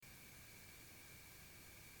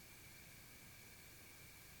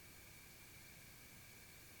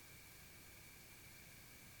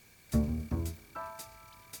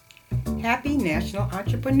Happy National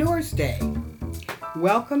Entrepreneurs Day!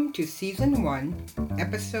 Welcome to Season 1,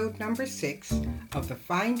 Episode number 6 of the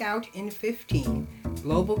Find Out in 15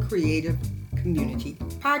 Global Creative Community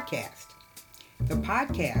Podcast. The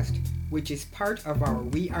podcast, which is part of our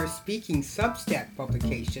We Are Speaking Substack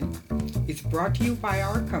publication, is brought to you by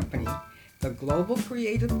our company, the Global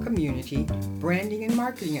Creative Community Branding and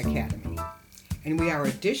Marketing Academy, and we are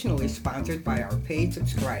additionally sponsored by our paid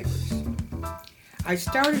subscribers. I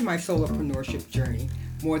started my solopreneurship journey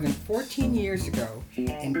more than 14 years ago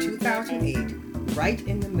in 2008, right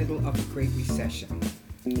in the middle of the Great Recession.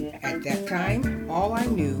 At that time, all I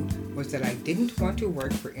knew was that I didn't want to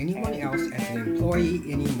work for anyone else as an employee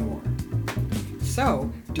anymore.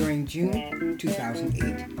 So, during June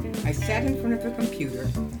 2008, I sat in front of the computer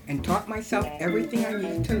and taught myself everything I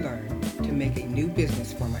needed to learn to make a new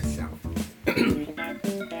business for myself.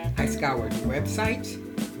 I scoured websites,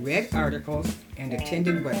 read articles, and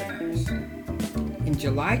attended webinars. In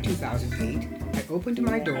July 2008, I opened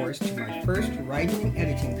my doors to my first writing and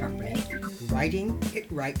editing company, Writing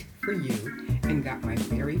It Right for You, and got my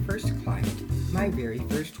very first client my very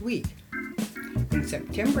first week. In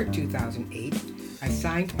September 2008, I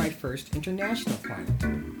signed my first international client.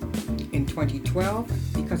 In 2012,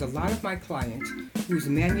 because a lot of my clients whose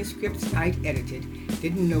manuscripts I'd edited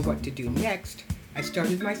didn't know what to do next, I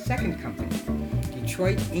started my second company,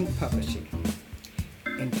 Detroit Ink Publishing.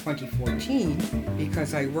 In 2014,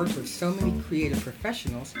 because I worked with so many creative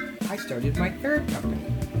professionals, I started my third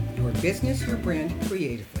company, Your Business, Your Brand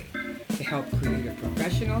Creatively, to help creative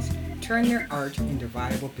professionals turn their art into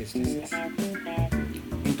viable businesses.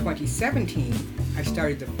 In 2017, I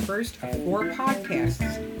started the first of 4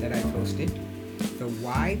 podcasts that I hosted, the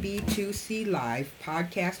YB2C Live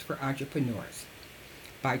podcast for entrepreneurs.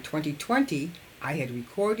 By 2020, I had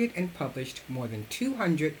recorded and published more than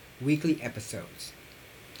 200 weekly episodes.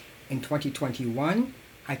 In 2021,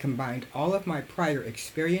 I combined all of my prior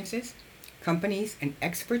experiences, companies, and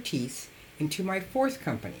expertise into my fourth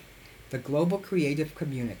company, the Global Creative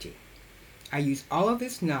Community. I use all of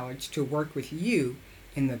this knowledge to work with you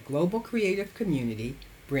in the Global Creative Community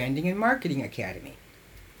Branding and Marketing Academy.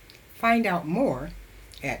 Find out more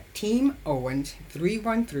at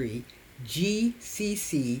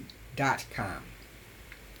teamowens313gcc.com.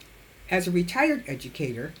 As a retired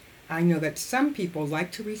educator, I know that some people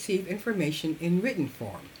like to receive information in written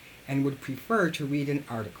form and would prefer to read an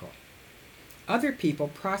article. Other people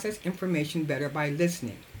process information better by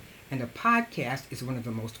listening, and a podcast is one of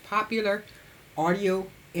the most popular audio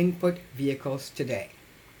input vehicles today.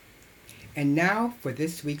 And now for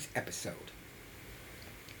this week's episode.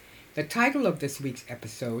 The title of this week's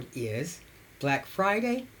episode is Black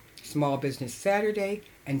Friday, Small Business Saturday,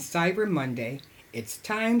 and Cyber Monday. It's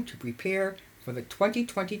time to prepare for the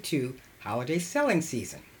 2022 holiday selling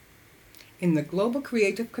season. In the Global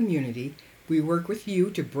Creative Community, we work with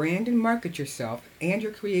you to brand and market yourself and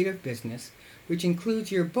your creative business, which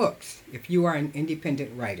includes your books if you are an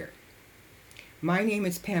independent writer. My name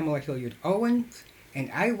is Pamela Hilliard Owens,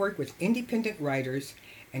 and I work with independent writers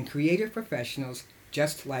and creative professionals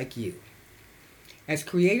just like you. As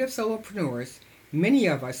creative solopreneurs, many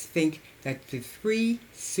of us think that the 3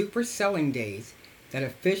 super selling days that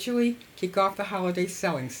officially kick off the holiday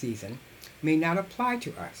selling season may not apply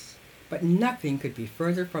to us, but nothing could be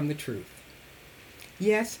further from the truth.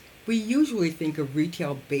 Yes, we usually think of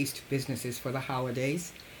retail-based businesses for the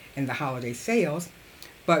holidays and the holiday sales,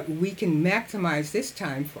 but we can maximize this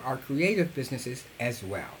time for our creative businesses as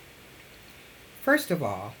well. First of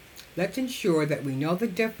all, let's ensure that we know the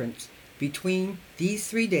difference between these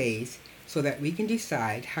 3 days so that we can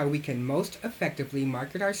decide how we can most effectively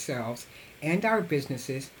market ourselves and our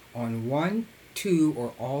businesses on 1, 2,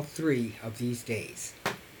 or all 3 of these days.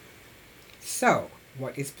 So,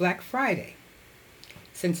 what is Black Friday?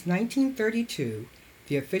 Since 1932,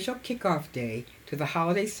 the official kickoff day to the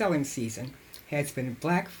holiday selling season has been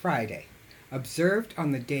Black Friday, observed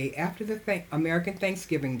on the day after the American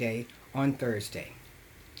Thanksgiving Day on Thursday.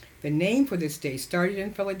 The name for this day started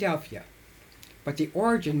in Philadelphia, but the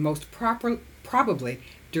origin most probably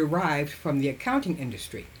derived from the accounting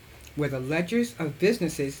industry, where the ledgers of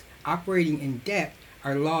businesses operating in debt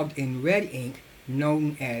are logged in red ink,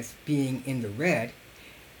 known as being in the red,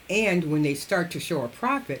 and when they start to show a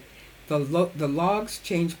profit, the logs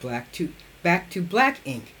change back to black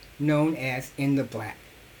ink, known as in the black.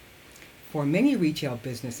 For many retail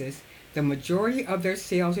businesses, the majority of their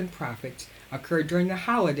sales and profits occur during the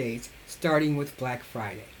holidays, starting with Black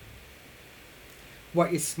Friday.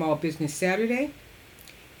 What is Small Business Saturday?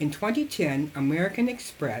 In 2010, American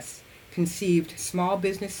Express conceived Small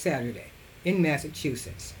Business Saturday in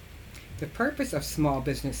Massachusetts. The purpose of Small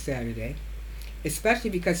Business Saturday,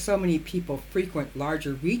 especially because so many people frequent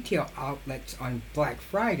larger retail outlets on Black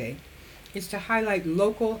Friday, is to highlight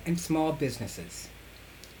local and small businesses.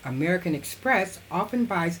 American Express often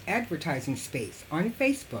buys advertising space on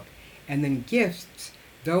Facebook and then gifts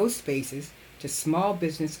those spaces to small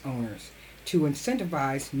business owners to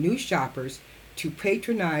incentivize new shoppers to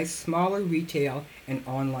patronize smaller retail and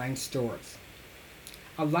online stores.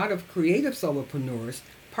 A lot of creative solopreneurs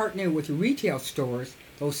partner with retail stores,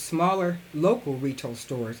 those smaller local retail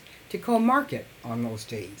stores, to co-market on those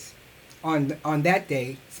days. On that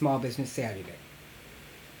day, Small Business Saturday.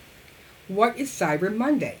 What is Cyber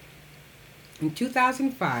Monday? In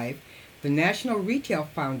 2005, the National Retail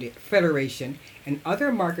Federation and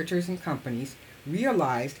other marketers and companies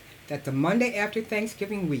realized that the Monday after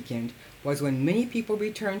Thanksgiving weekend was when many people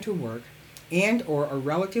returned to work and or a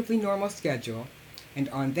relatively normal schedule, and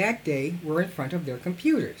on that day were in front of their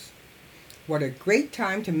computers. What a great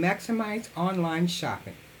time to maximize online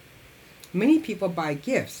shopping. Many people buy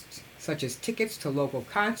gifts, such as tickets to local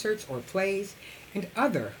concerts or plays, and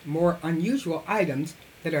other more unusual items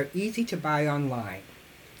that are easy to buy online.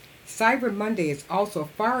 Cyber Monday is also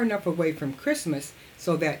far enough away from Christmas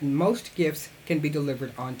so that most gifts can be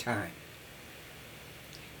delivered on time.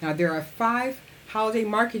 Now, there are 5 holiday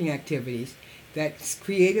marketing activities that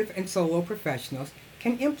creative and solo professionals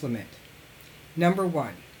can implement. Number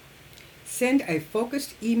 1, send a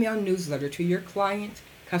focused email newsletter to your clients,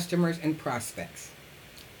 customers, and prospects.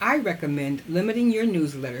 I recommend limiting your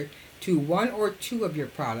newsletter to 1 or 2 of your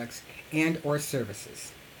products and or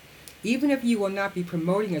services. Even if you will not be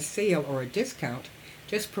promoting a sale or a discount,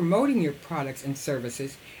 just promoting your products and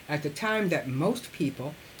services at the time that most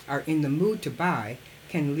people are in the mood to buy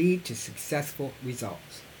can lead to successful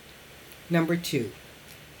results. Number 2,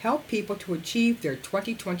 help people to achieve their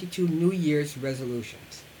 2022 New Year's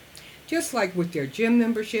resolutions. Just like with their gym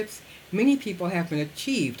memberships, many people haven't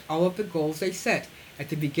achieved all of the goals they set at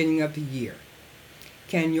the beginning of the year.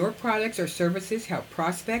 Can your products or services help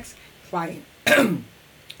prospects,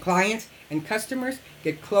 clients, and customers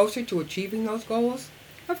get closer to achieving those goals?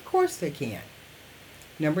 Of course they can.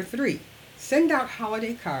 Number 3, send out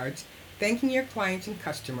holiday cards thanking your clients and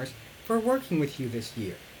customers for working with you this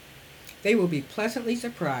year. They will be pleasantly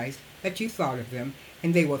surprised that you thought of them,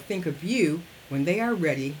 and they will think of you when they are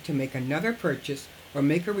ready to make another purchase or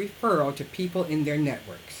make a referral to people in their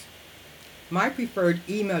networks. My preferred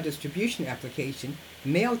email distribution application,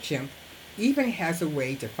 MailChimp, even has a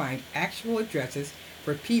way to find actual addresses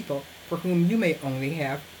for people for whom you may only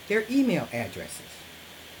have their email addresses.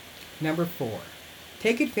 Number 4,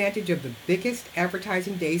 take advantage of the biggest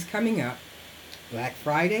advertising days coming up: Black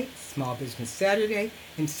Friday, Small Business Saturday,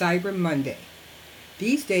 and Cyber Monday.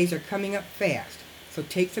 These days are coming up fast, so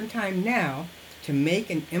take some time now to make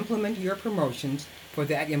and implement your promotions for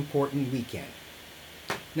that important weekend.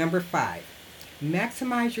 Number 5,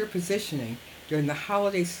 maximize your positioning during the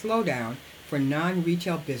holiday slowdown for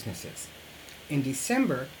non-retail businesses. In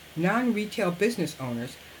December, non-retail business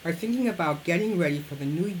owners are thinking about getting ready for the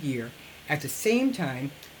new year. At the same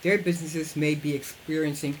time, their businesses may be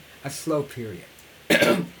experiencing a slow period.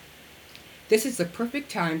 This is the perfect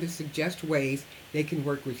time to suggest ways they can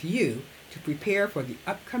work with you to prepare for the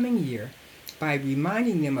upcoming year by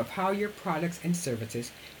reminding them of how your products and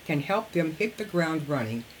services can help them hit the ground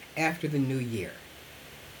running after the new year.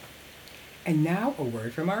 And now a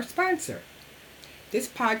word from our sponsor. This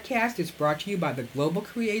podcast is brought to you by the Global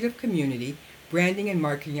Creative Community Branding and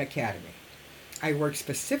Marketing Academy. I work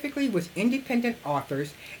specifically with independent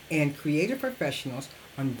authors and creative professionals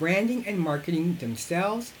on branding and marketing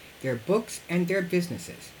themselves, their books, and their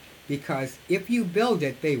businesses, because if you build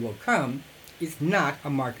it, they will come is not a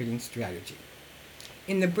marketing strategy.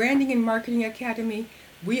 In the Branding and Marketing Academy,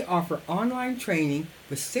 we offer online training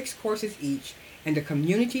with 6 courses each and a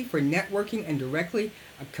community for networking and directly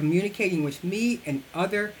communicating with me and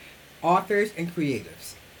other authors and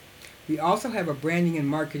creatives. We also have a Branding and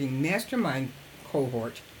Marketing Mastermind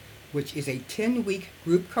cohort, which is a 10-week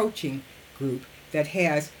group coaching group that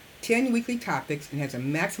has 10 weekly topics and has a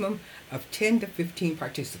maximum of 10 to 15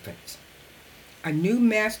 participants. A new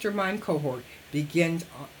mastermind cohort begins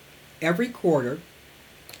every quarter,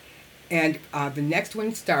 and the next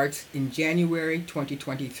one starts in January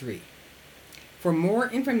 2023. For more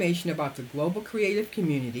information about the Global Creative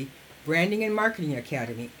Community Branding and Marketing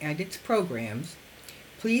Academy and its programs,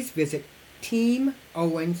 please visit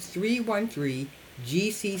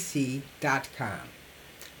team313gcc.com.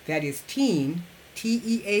 That is team,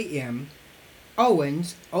 T-E-A-M,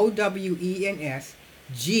 Owens, O-W-E-N-S,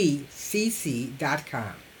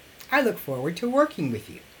 gcc.com. I look forward to working with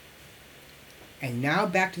you. And now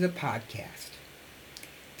back to the podcast.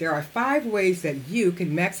 There are 5 ways that you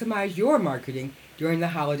can maximize your marketing during the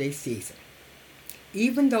holiday season.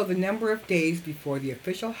 Even though the number of days before the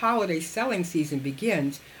official holiday selling season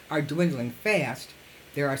begins are dwindling fast,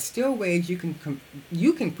 there are still ways you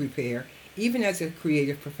can prepare even as a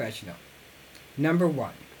creative professional. Number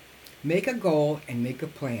 1, make a goal and make a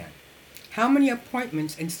plan. How many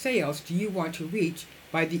appointments and sales do you want to reach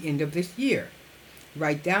by the end of this year?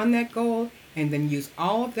 Write down that goal and then use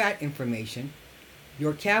all of that information,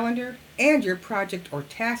 your calendar, and your project or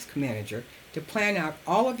task manager to plan out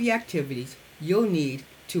all of the activities you'll need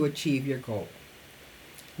to achieve your goal.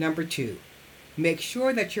 Number 2, make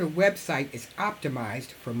sure that your website is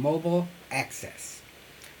optimized for mobile access.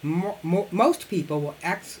 Most people will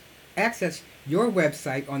access your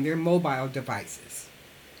website on their mobile devices.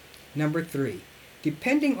 Number 3,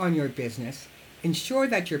 depending on your business, ensure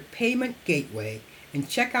that your payment gateway and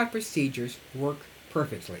checkout procedures work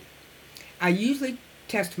perfectly. I usually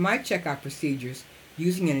test my checkout procedures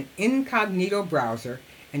using an incognito browser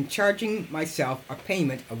and charging myself a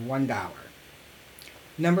payment of $1.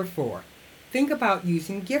 Number 4, think about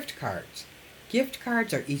using gift cards. Gift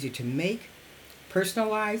cards are easy to make,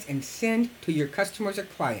 personalize, and send to your customers or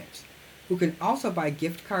clients, who can also buy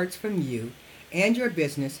gift cards from you and your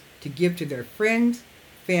business to give to their friends,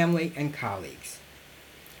 family, and colleagues.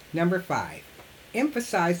 Number 5,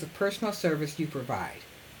 emphasize the personal service you provide.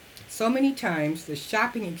 So many times the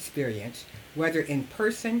shopping experience, whether in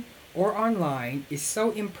person or online, is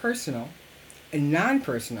so impersonal and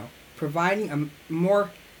non-personal. Providing a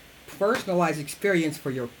more personalized experience for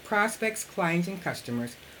your prospects, clients, and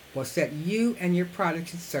customers will set you and your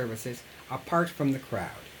products and services apart from the crowd.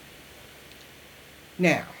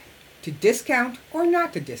 Now, to discount or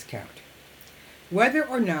not to discount. Whether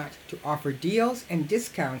or not to offer deals and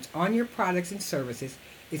discounts on your products and services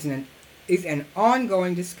is an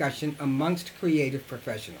ongoing discussion amongst creative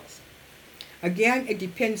professionals. Again, it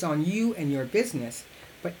depends on you and your business,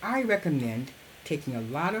 but I recommend taking a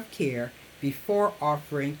lot of care before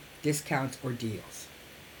offering discounts or deals.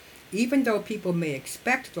 Even though people may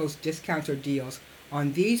expect those discounts or deals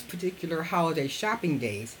on these particular holiday shopping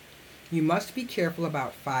days, you must be careful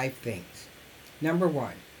about 5 things. Number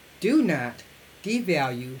 1, do not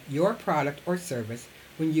devalue your product or service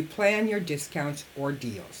when you plan your discounts or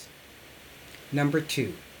deals. Number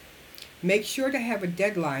 2, make sure to have a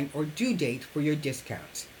deadline or due date for your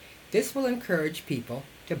discounts. This will encourage people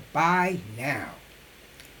to buy now.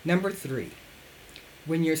 Number 3,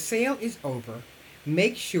 when your sale is over,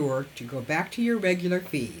 make sure to go back to your regular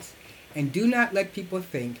fees and do not let people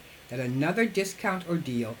think that another discount or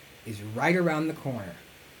deal is right around the corner.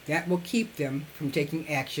 That will keep them from taking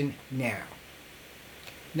action now.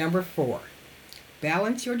 Number 4,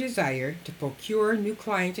 balance your desire to procure new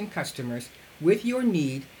clients and customers with your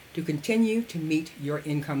need to continue to meet your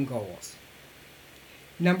income goals.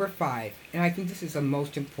 Number 5, and I think this is the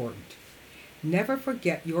most important, never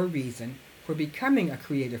forget your reason for becoming a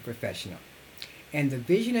creative professional and the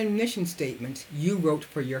vision and mission statements you wrote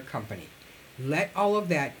for your company. Let all of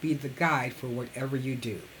that be the guide for whatever you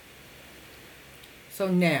do. So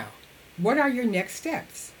now, what are your next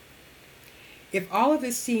steps? If all of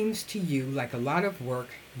this seems to you like a lot of work,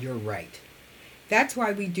 you're right. That's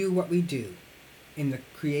why we do what we do in the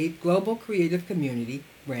Global Creative Community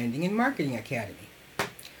Branding and Marketing Academy.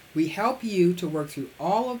 We help you to work through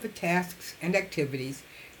all of the tasks and activities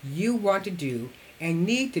you want to do and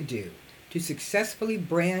need to do to successfully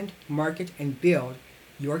brand, market, and build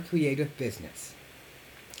your creative business.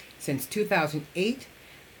 Since 2008,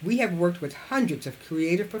 we have worked with hundreds of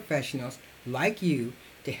creative professionals like you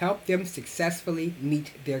to help them successfully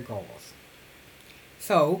meet their goals.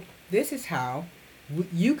 So, this is how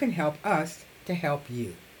you can help us to help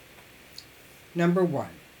you. Number 1,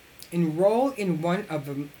 enroll in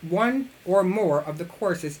one or more of the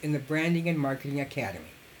courses in the Branding and Marketing Academy.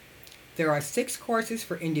 There are 6 courses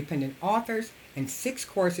for independent authors and 6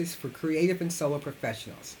 courses for creative and solo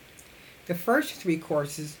professionals. The first 3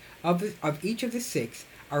 courses of each of the 6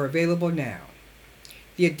 are available now.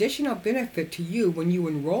 The additional benefit to you when you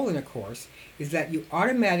enroll in a course is that you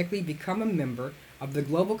automatically become a member of the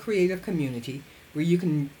Global Creative Community, where you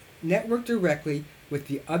can network directly with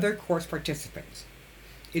the other course participants.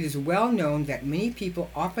 It is well known that many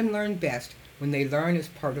people often learn best when they learn as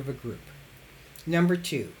part of a group. Number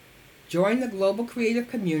 2, join the Global Creative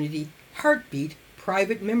Community Heartbeat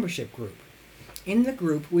private membership group. In the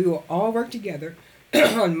group, we will all work together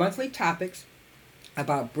on monthly topics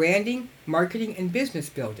about branding, marketing, and business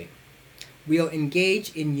building. We'll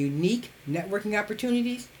engage in unique networking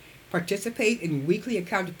opportunities, participate in weekly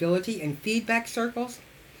accountability and feedback circles,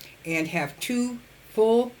 and have 2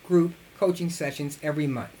 full group coaching sessions every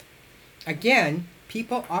month. Again,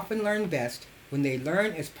 people often learn best when they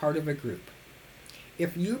learn as part of a group.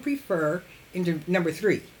 Number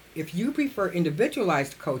 3, if you prefer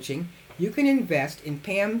individualized coaching, you can invest in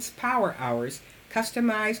Pam's Power Hours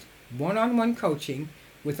customized one-on-one coaching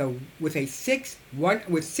with a 6-hour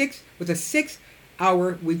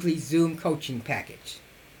weekly Zoom coaching package.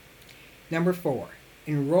 Number 4,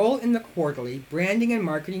 enroll in the quarterly Branding and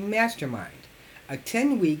Marketing Mastermind, a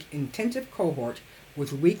 10-week intensive cohort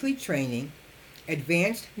with weekly training,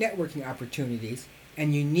 advanced networking opportunities,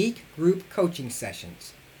 and unique group coaching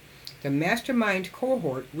sessions. The Mastermind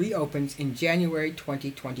cohort reopens in January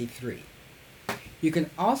 2023. You can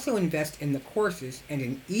also invest in the courses and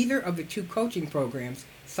in either of the 2 coaching programs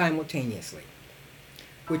simultaneously.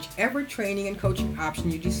 Whichever training and coaching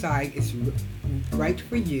option you decide is right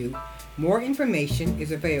for you, more information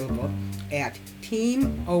is available at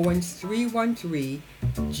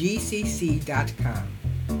teamowens313gcc.com.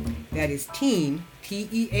 That is team,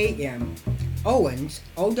 T-E-A-M, Owens,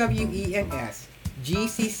 O-W-E-N-S,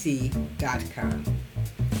 gcc.com.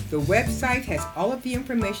 The website has all of the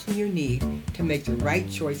information you need to make the right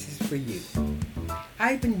choices for you.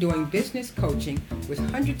 I've been doing business coaching with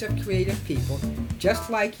hundreds of creative people just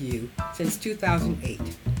like you since 2008.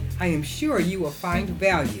 I am sure you will find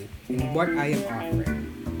value in what I am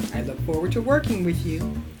offering. I look forward to working with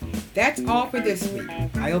you. That's all for this week.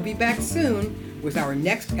 I'll be back soon with our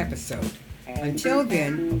next episode. Until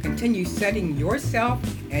then, continue setting yourself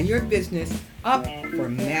and your business up for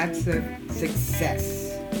massive success.